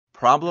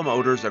Problem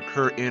odors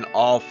occur in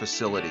all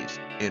facilities,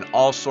 in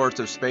all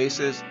sorts of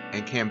spaces,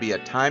 and can be a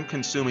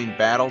time-consuming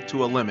battle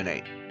to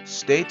eliminate.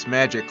 State's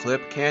Magic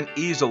Clip can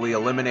easily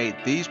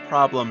eliminate these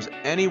problems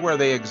anywhere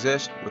they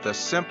exist with a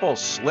simple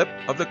slip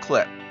of the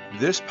clip.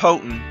 This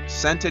potent,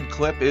 scented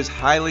clip is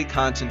highly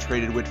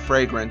concentrated with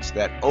fragrance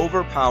that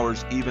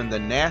overpowers even the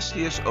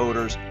nastiest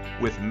odors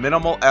with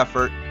minimal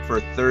effort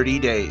for 30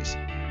 days.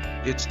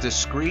 Its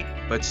discreet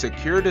but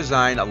secure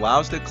design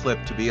allows the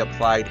clip to be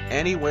applied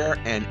anywhere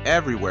and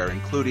everywhere,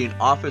 including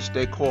office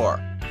decor,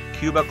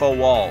 cubicle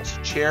walls,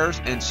 chairs,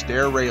 and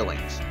stair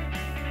railings.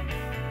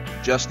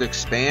 Just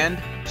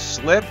expand,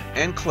 slip,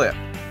 and clip.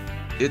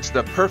 It's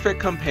the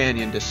perfect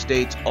companion to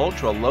State's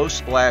ultra-low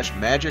splash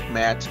magic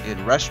mats in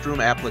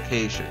restroom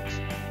applications.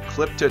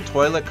 Clip to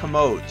toilet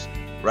commodes,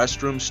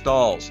 restroom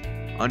stalls,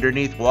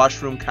 underneath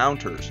washroom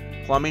counters,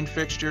 plumbing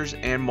fixtures,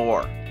 and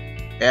more.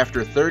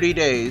 After 30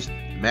 days,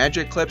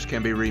 Magic Clips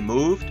can be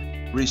removed,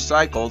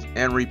 recycled,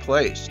 and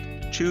replaced.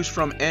 Choose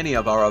from any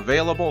of our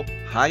available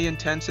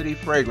high-intensity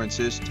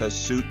fragrances to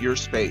suit your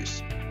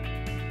space.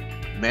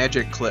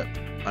 Magic Clip,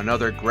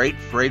 another great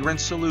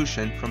fragrance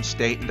solution from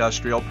State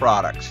Industrial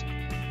Products,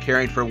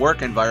 caring for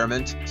work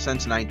environments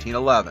since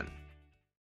 1911.